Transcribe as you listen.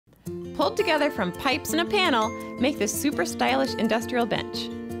pulled together from pipes and a panel, make this super stylish industrial bench.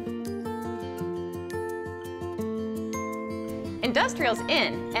 Industrial's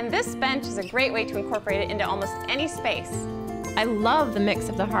in, and this bench is a great way to incorporate it into almost any space. I love the mix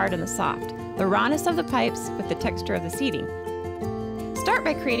of the hard and the soft, the rawness of the pipes with the texture of the seating. Start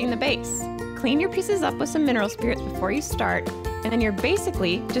by creating the base. Clean your pieces up with some mineral spirits before you start, and then you're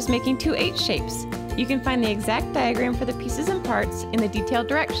basically just making two H shapes. You can find the exact diagram for the pieces and parts in the detailed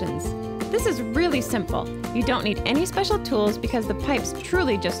directions. This is really simple. You don't need any special tools because the pipes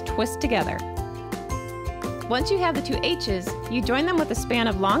truly just twist together. Once you have the two H's, you join them with a span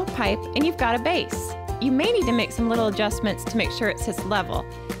of long pipe and you've got a base. You may need to make some little adjustments to make sure it sits level,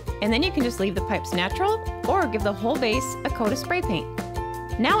 and then you can just leave the pipes natural or give the whole base a coat of spray paint.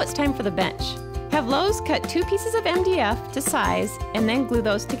 Now it's time for the bench. Have Lowe's cut 2 pieces of MDF to size and then glue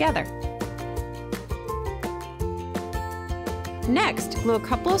those together. Next, glue a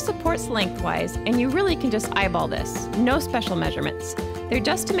couple of supports lengthwise, and you really can just eyeball this. No special measurements. They're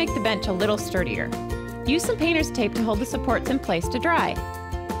just to make the bench a little sturdier. Use some painter's tape to hold the supports in place to dry.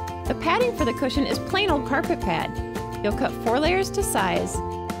 The padding for the cushion is plain old carpet pad. You'll cut 4 layers to size,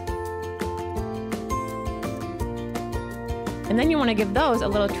 and then you want to give those a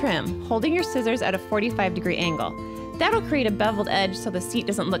little trim, holding your scissors at a 45-degree angle. That'll create a beveled edge so the seat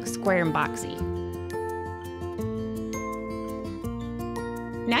doesn't look square and boxy.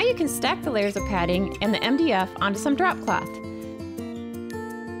 Now you can stack the layers of padding and the MDF onto some drop cloth.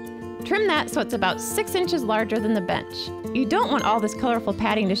 Trim that so it's about 6 inches larger than the bench. You don't want all this colorful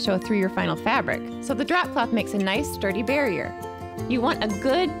padding to show through your final fabric, so the drop cloth makes a nice sturdy barrier. You want a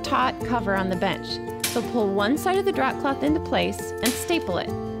good taut cover on the bench, so pull one side of the drop cloth into place and staple it.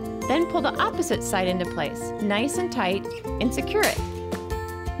 Then pull the opposite side into place, nice and tight, and secure it.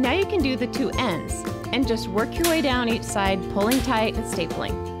 Now you can do the two ends, and just work your way down each side, pulling tight and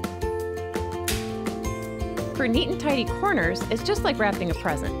stapling. For neat and tidy corners, it's just like wrapping a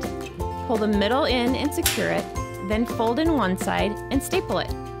present. Pull the middle in and secure it, then fold in one side and staple it.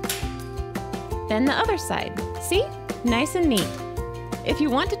 Then the other side. See? Nice and neat. If you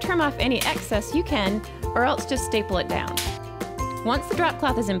want to trim off any excess, you can, or else just staple it down. Once the drop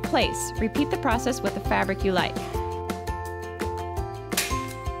cloth is in place, repeat the process with the fabric you like.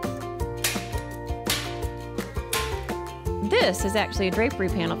 This is actually a drapery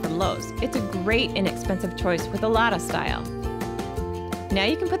panel from Lowe's. It's a great inexpensive choice with a lot of style. Now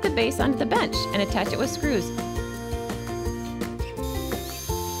you can put the base onto the bench and attach it with screws.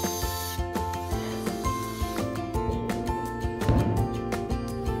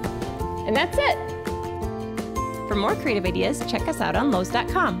 And that's it! For more creative ideas, check us out on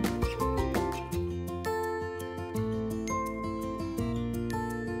Lowes.com.